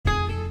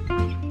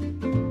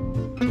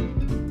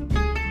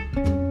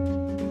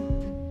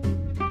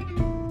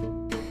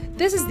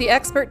This is the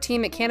expert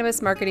team at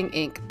Cannabis Marketing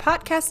Inc.,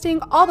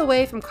 podcasting all the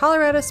way from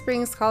Colorado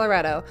Springs,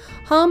 Colorado,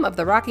 home of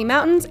the Rocky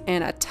Mountains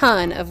and a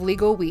ton of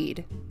legal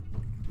weed.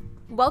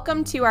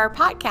 Welcome to our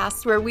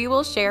podcast where we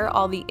will share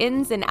all the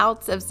ins and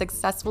outs of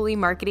successfully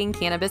marketing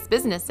cannabis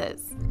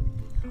businesses.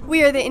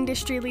 We are the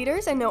industry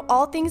leaders and know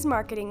all things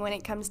marketing when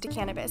it comes to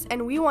cannabis,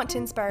 and we want to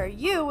inspire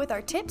you with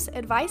our tips,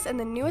 advice, and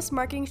the newest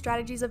marketing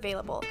strategies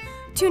available.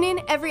 Tune in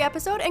every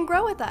episode and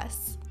grow with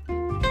us.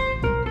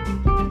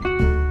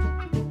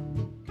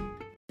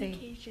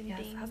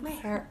 Yes, how's my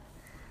hair?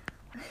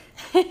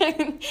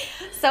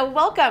 So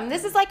welcome.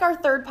 This is like our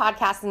third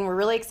podcast and we're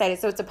really excited.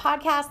 So it's a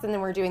podcast and then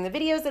we're doing the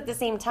videos at the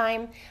same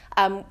time.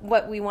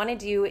 What we want to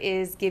do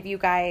is give you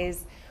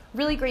guys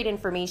really great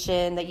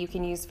information that you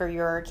can use for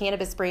your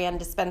cannabis brand,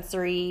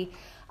 dispensary,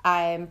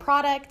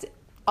 product,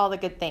 all the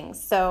good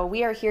things. So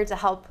we are here to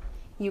help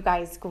you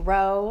guys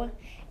grow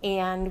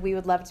and we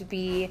would love to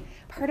be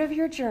part of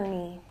your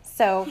journey.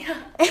 So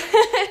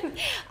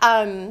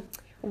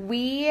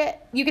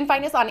you can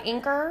find us on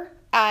Anchor,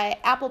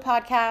 Apple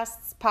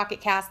Podcasts,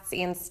 Pocket Casts,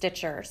 and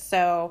Stitcher.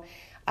 So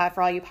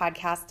for all you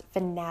podcast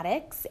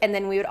fanatics. And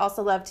then we would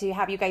also love to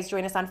have you guys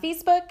join us on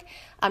Facebook.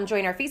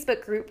 Join our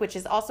Facebook group, which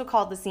is also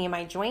called the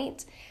CMI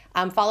Joint.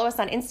 Follow us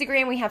on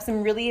Instagram. We have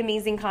some really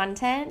amazing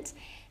content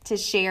to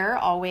share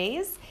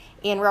always.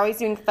 And we're always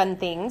doing fun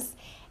things.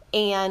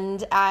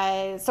 And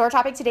so our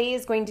topic today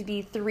is going to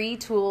be 3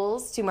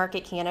 tools to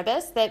market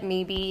cannabis that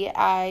maybe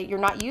you're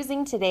not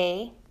using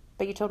today,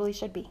 but you totally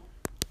should be.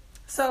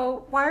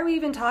 So why are we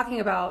even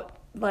talking about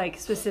like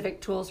specific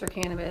tools for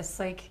cannabis?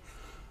 Like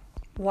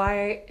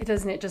why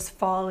doesn't it just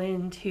fall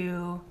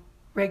into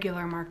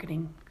regular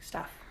marketing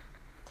stuff?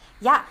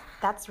 Yeah,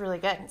 that's really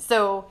good.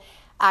 So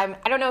I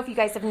don't know if you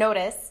guys have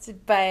noticed,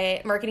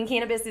 but marketing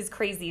cannabis is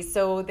crazy.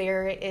 So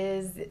there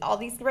is all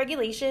these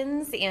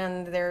regulations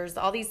and there's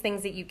all these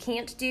things that you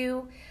can't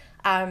do.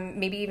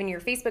 Maybe even your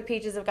Facebook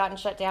pages have gotten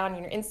shut down,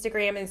 your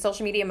Instagram and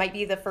social media might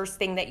be the first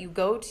thing that you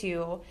go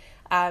to.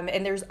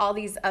 And there's all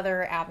these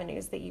other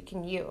avenues that you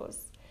can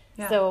use.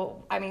 Yeah.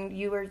 So, I mean,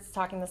 you were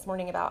talking this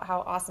morning about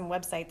how awesome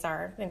websites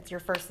are. It's your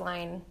first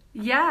line.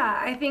 Yeah,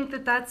 I think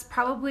that that's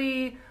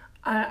probably,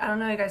 I don't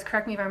know, you guys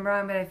correct me if I'm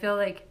wrong, but I feel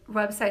like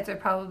websites are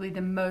probably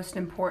the most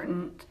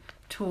important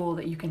tool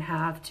that you can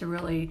have to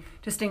really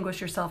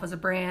distinguish yourself as a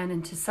brand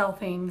and to sell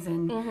things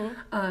and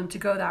to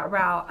go that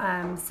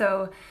route.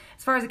 So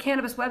as far as a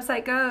cannabis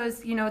website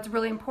goes, you know, it's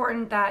really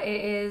important that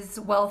it is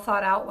well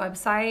thought out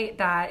website,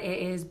 that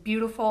it is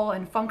beautiful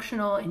and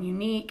functional and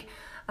unique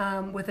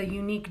with a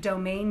unique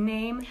domain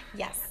name.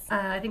 Yes.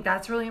 I think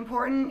that's really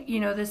important.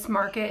 You know, this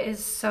market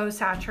is so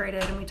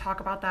saturated and we talk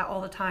about that all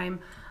the time.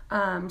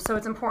 So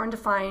it's important to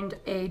find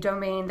a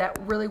domain that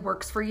really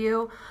works for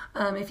you.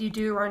 If you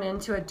do run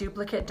into a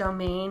duplicate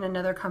domain,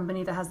 another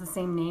company that has the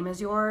same name as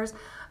yours,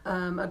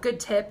 a good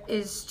tip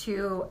is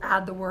to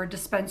add the word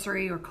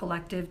dispensary or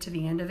collective to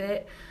the end of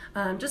it,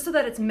 just so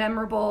that it's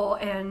memorable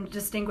and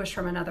distinguished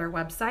from another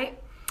website.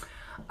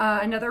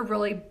 Another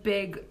really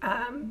big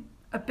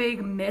a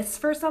big miss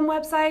for some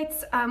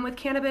websites with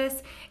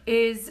cannabis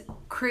is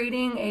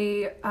creating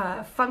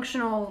a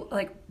functional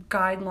like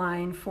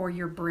guideline for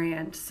your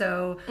brand.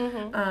 So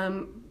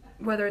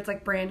whether it's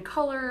like brand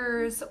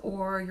colors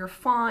or your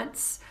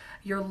fonts,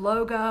 your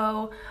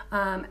logo,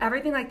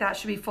 everything like that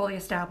should be fully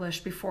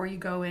established before you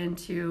go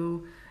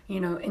into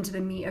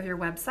the meat of your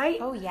website.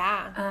 Oh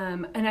yeah.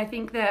 And I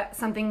think that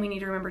something we need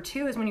to remember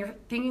too is when you're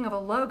thinking of a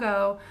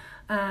logo,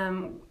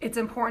 it's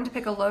important to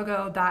pick a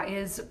logo that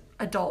is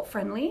adult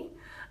friendly.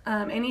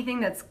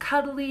 Anything that's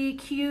cuddly,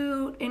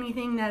 cute,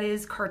 anything that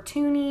is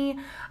cartoony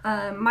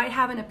might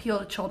have an appeal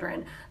to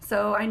children.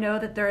 So I know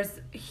that there's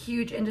a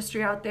huge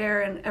industry out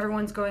there and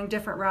everyone's going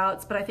different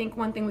routes, but I think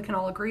one thing we can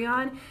all agree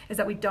on is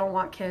that we don't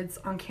want kids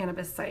on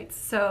cannabis sites.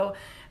 So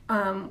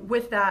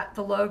with that,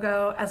 the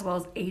logo as well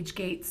as age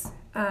gates.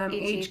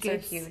 Age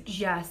gates are huge.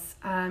 Yes.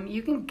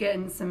 You can get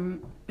in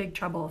some big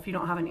trouble if you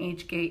don't have an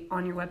age gate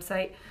on your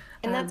website.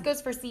 And that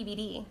goes for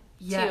CBD.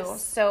 Yes. Too.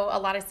 So a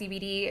lot of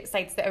CBD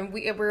sites that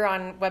we're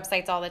on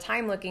websites all the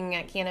time looking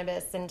at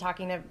cannabis and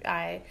talking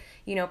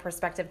to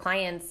prospective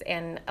clients,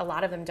 and a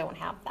lot of them don't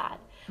have that.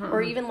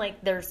 Or even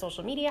like their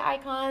social media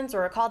icons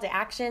or a call to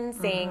action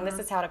saying this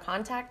is how to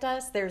contact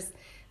us. There's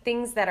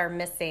things that are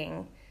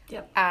missing.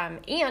 Yep.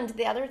 And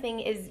the other thing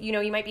is,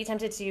 you might be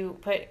tempted to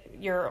put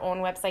your own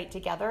website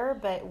together,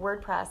 but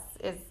WordPress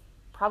is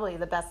probably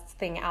the best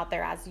thing out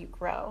there as you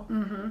grow.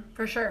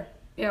 For sure.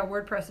 Yeah,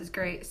 WordPress is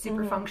great.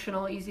 Super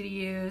functional, easy to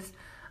use.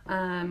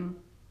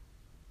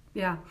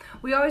 Yeah.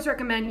 We always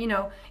recommend,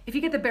 if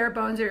you get the bare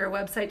bones of your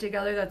website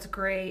together, that's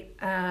great.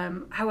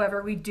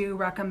 However, we do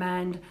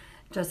recommend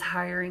just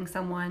hiring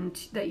someone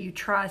that you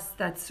trust,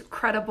 that's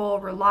credible,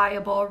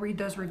 reliable, read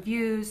those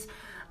reviews.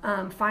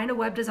 Find a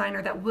web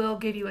designer that will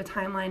give you a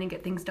timeline and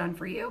get things done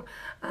for you.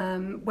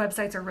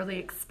 Websites are really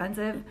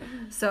expensive,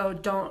 so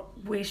don't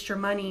waste your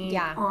money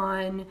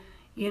on,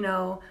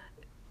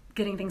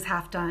 getting things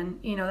half done.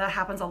 That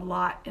happens a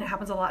lot, and it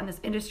happens a lot in this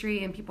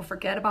industry, and people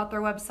forget about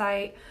their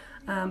website,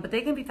 but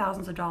they can be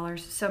thousands of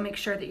dollars. So make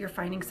sure that you're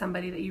finding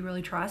somebody that you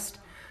really trust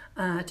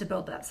to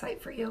build that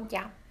site for you.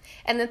 Yeah.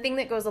 And the thing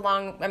that goes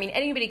along, I mean,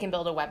 anybody can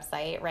build a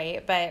website,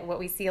 right? But what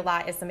we see a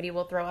lot is somebody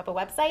will throw up a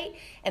website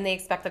and they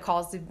expect the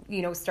calls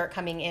to, start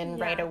coming in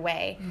right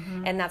away.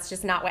 Mm-hmm. And that's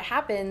just not what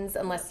happens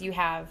unless you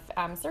have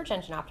search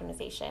engine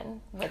optimization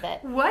with it.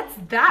 What's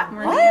that,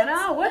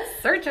 Mariana?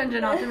 What's search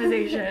engine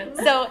optimization?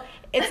 So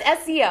it's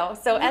SEO.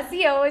 So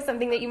SEO is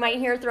something that you might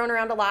hear thrown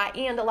around a lot,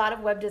 and a lot of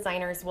web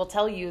designers will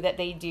tell you that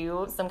they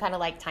do some kind of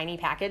like tiny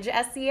package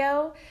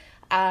SEO.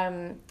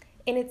 And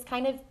it's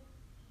kind of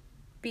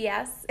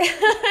BS.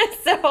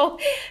 So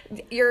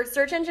your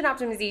search engine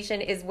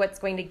optimization is what's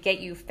going to get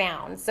you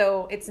found.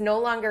 So it's no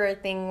longer a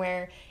thing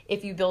where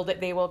if you build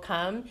it, they will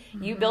come.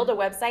 Mm-hmm. You build a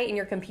website and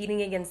you're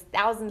competing against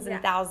thousands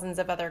and thousands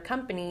of other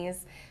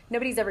companies.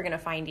 Nobody's ever going to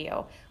find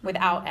you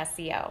without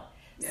SEO.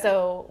 Yeah.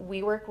 So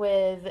we work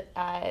with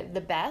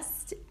the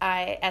best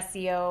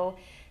SEO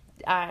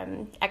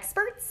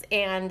experts,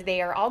 and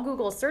they are all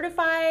Google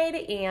certified.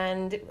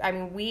 And I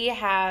mean, we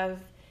have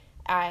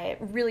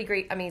really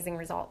great, amazing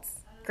results.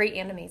 Great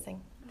and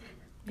amazing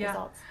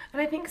results.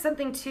 And I think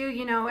something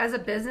too, as a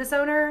business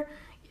owner,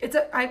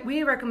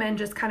 we recommend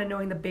just kind of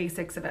knowing the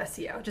basics of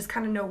SEO. Just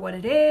kind of know what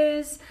it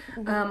is, a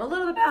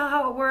little bit about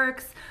how it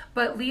works,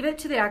 but leave it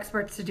to the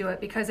experts to do it,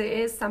 because it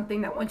is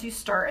something that once you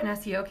start an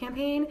SEO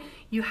campaign,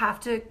 you have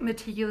to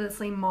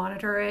meticulously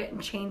monitor it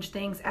and change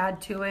things, add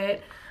to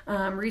it,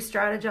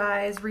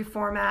 re-strategize,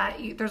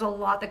 reformat. There's a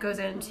lot that goes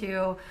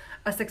into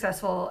a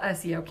successful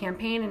SEO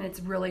campaign, and it's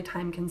really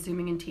time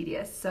consuming and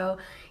tedious. So,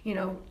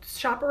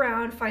 shop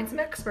around, find some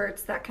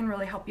experts that can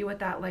really help you with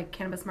that, like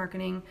Cannabis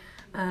Marketing.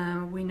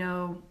 We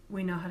know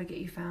how to get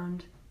you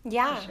found.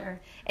 Yeah. For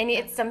sure. And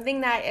it's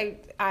something that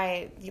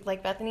I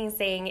like Bethany's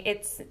saying,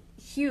 it's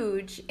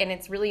huge and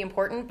it's really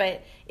important,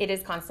 but it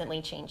is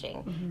constantly changing.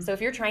 Mm-hmm. So if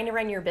you're trying to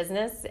run your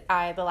business,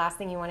 the last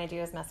thing you want to do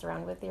is mess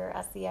around with your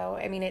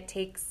SEO. I mean, it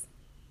takes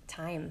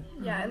time.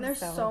 Yeah, and there's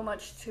so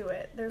much to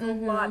it. There's a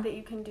lot that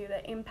you can do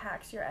that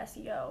impacts your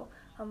SEO,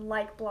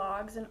 like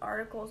blogs and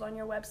articles on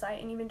your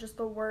website, and even just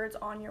the words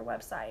on your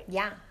website.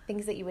 Yeah,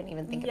 things that you wouldn't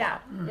even think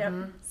about. Mm-hmm. Yep.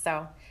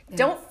 So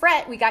don't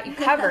fret, we got you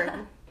covered.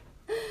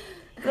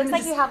 It looks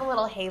like you have a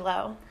little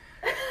halo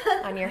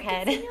on your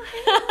head.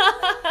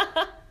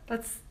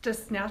 That's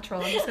just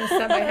natural. I'm just going to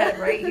set my head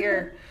right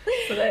here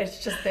so that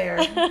it's just there.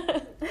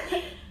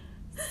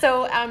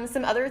 So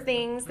some other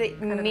things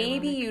that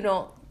maybe you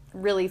don't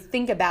really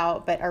think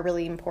about but are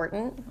really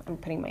important. I'm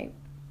putting my...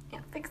 Yeah,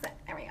 fix that.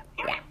 There we go.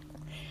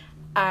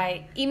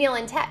 Yeah. Email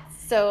and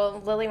text.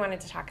 So Lily wanted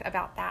to talk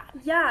about that.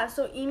 Yeah,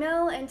 so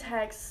email and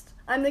text.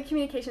 I'm the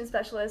communication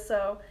specialist,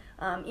 so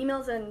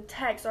emails and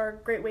texts are a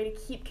great way to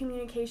keep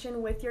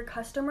communication with your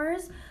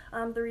customers.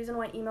 The reason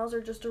why emails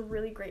are just a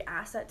really great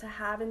asset to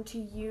have and to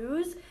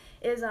use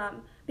is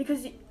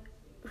because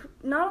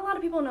not a lot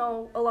of people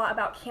know a lot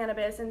about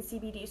cannabis and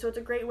CBD, so it's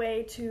a great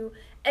way to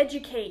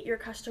educate your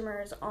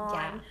customers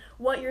on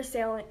what you're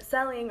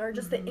selling or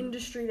just the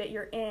industry that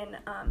you're in.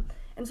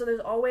 And so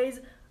there's always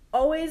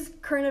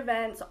current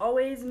events,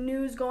 always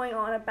news going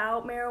on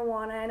about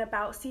marijuana and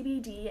about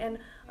CBD, and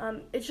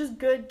it's just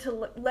good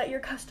to let your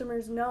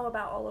customers know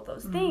about all of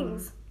those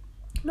things.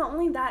 Not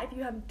only that, if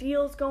you have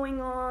deals going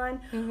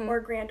on or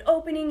a grand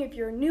opening, if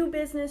you're a new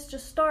business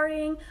just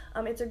starting,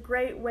 it's a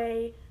great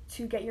way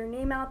to get your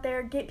name out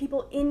there, get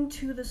people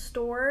into the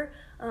store,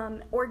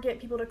 or get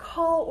people to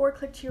call or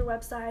click to your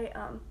website.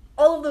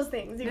 All of those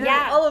things.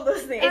 All of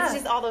those things. It's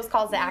just all those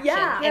calls to action.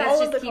 Yeah. And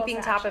it's just keeping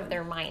top of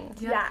their mind.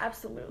 Yeah,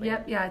 absolutely.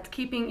 Yep, yeah. It's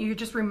you're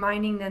just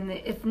reminding them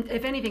that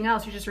if anything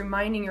else, you're just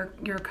reminding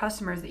your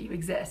customers that you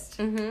exist.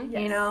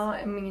 Yes.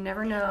 I mean, you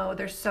never know.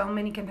 There's so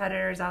many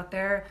competitors out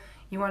there.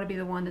 You want to be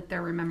the one that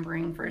they're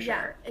remembering for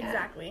sure. Yeah,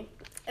 exactly.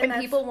 And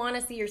people want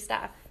to see your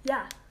stuff.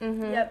 Yeah.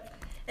 Yep.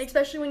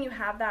 Especially when you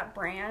have that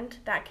brand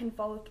that can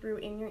follow through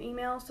in your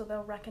email, so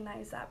they'll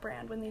recognize that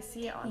brand when they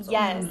see it on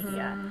social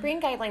media.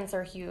 Brand guidelines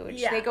are huge.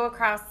 Yeah. They go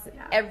across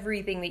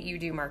everything that you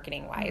do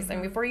marketing-wise.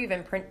 And before you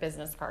even print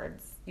business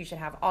cards, you should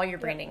have all your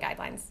branding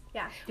guidelines.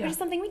 Yeah. Which is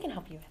something we can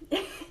help you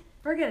with.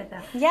 We're good at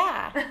that.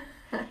 Yeah.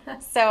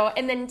 So,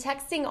 and then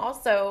texting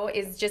also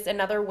is just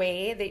another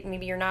way that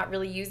maybe you're not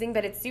really using,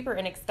 but it's super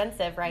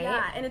inexpensive, right?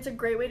 Yeah, and it's a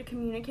great way to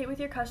communicate with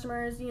your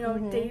customers,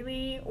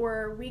 daily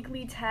or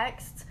weekly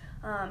texts.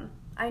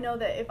 I know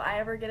that if I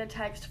ever get a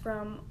text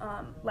from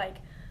like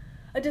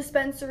a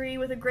dispensary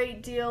with a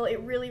great deal, it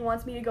really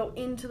wants me to go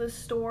into the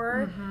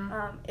store.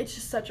 It's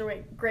just such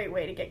a great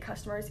way to get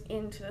customers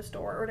into the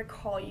store or to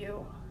call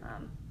you.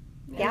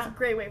 It's a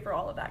great way for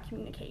all of that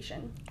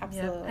communication.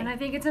 Absolutely. Yep. And I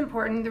think it's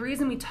important. The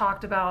reason we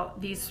talked about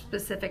these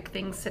specific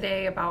things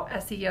today about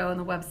SEO and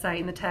the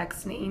website and the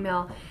text and the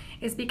email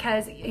is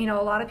because, a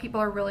lot of people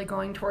are really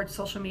going towards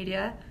social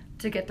media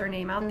to get their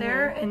name out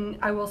there. And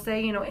I will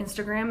say,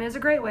 Instagram is a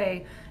great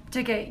way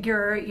to get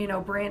your,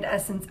 brand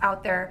essence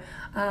out there.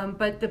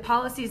 But the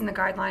policies and the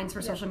guidelines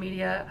for social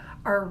media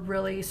are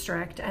really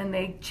strict, and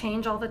they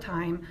change all the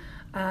time.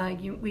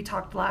 We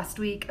talked last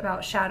week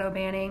about shadow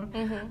banning.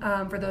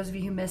 For those of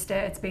you who missed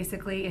it, it's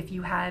basically if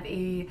you have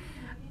a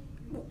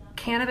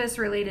cannabis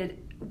related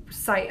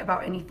site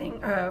about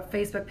anything, a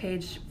Facebook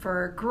page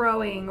for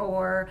growing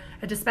or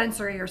a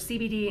dispensary or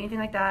CBD, anything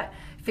like that,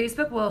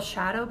 Facebook will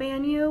shadow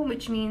ban you,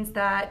 which means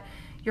that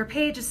your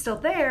page is still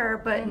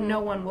there, but no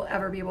one will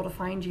ever be able to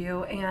find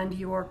you, and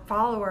your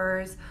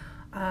followers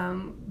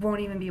won't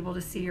even be able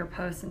to see your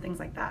posts and things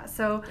like that.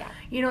 So,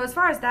 as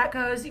far as that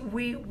goes,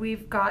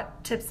 we've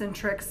got tips and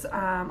tricks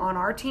on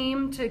our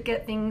team to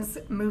get things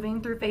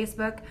moving through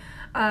Facebook.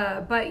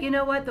 But you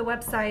know what? The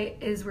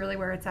website is really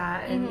where it's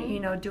at.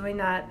 And, doing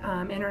that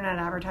internet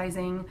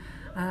advertising,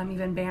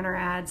 even banner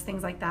ads,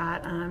 things like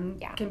that,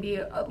 can be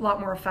a lot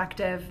more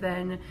effective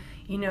than,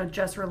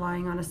 just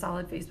relying on a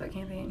solid Facebook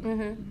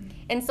campaign.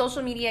 And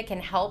social media can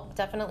help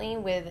definitely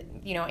with,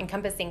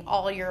 encompassing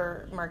all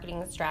your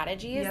marketing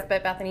strategies. Yep.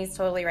 But Bethany's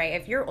totally right.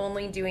 If you're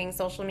only doing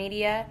social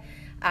media,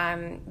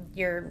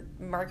 your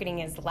marketing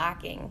is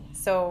lacking.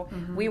 So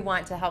we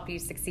want to help you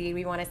succeed.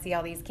 We want to see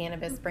all these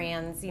cannabis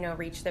brands,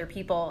 reach their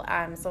people.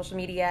 Social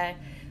media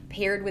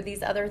paired with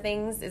these other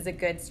things is a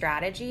good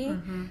strategy,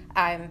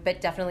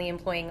 but definitely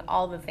employing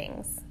all the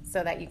things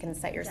so that you can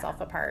set yourself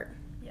apart.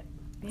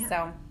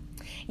 So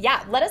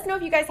let us know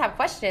if you guys have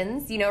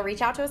questions.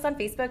 Reach out to us on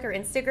Facebook or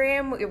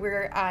Instagram.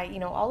 We're,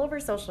 all over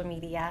social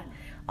media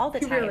all the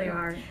time. We really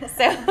are.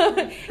 So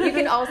you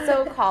can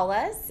also call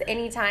us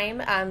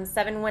anytime,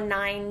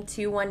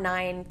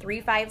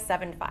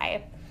 719-219-3575.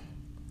 You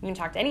can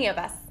talk to any of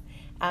us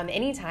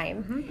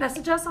anytime.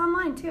 Message us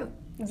online too.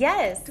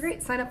 Yes. It's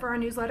great. Sign up for our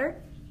newsletter.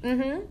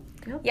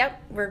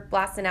 Yep. We're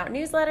blasting out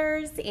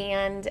newsletters,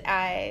 and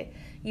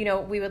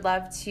we would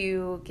love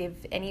to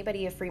give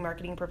anybody a free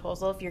marketing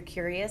proposal if you're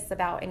curious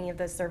about any of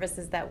the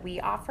services that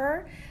we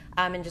offer,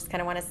 and just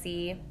kind of want to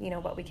see,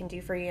 what we can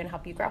do for you and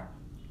help you grow.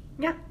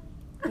 Yeah.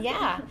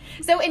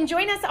 So, and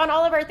join us on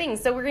all of our things.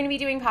 So we're going to be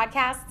doing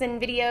podcasts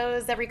and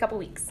videos every couple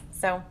weeks.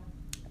 So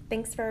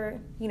thanks for,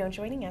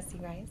 joining us, you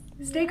guys.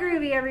 Stay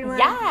groovy, everyone.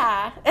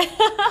 Yeah.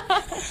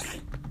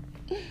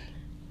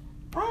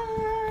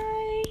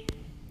 Bye.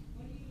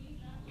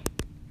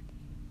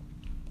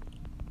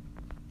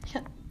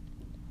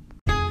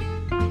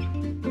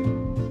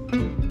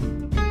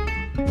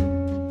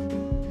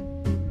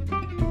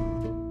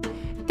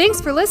 Thanks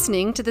for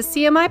listening to the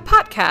CMI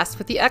podcast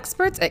with the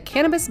experts at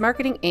Cannabis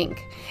Marketing Inc.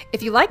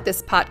 If you like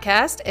this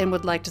podcast and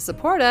would like to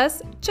support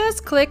us,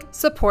 just click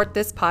Support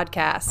This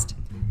Podcast.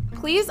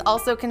 Please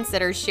also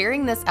consider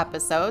sharing this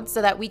episode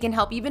so that we can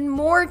help even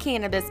more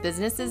cannabis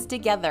businesses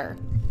together.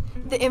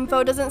 The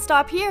info doesn't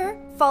stop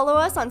here. Follow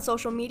us on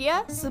social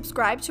media,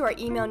 subscribe to our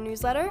email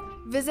newsletter,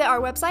 visit our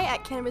website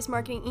at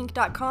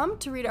cannabismarketinginc.com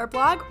to read our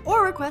blog,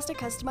 or request a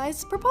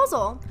customized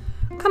proposal.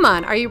 Come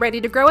on, are you ready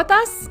to grow with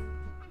us?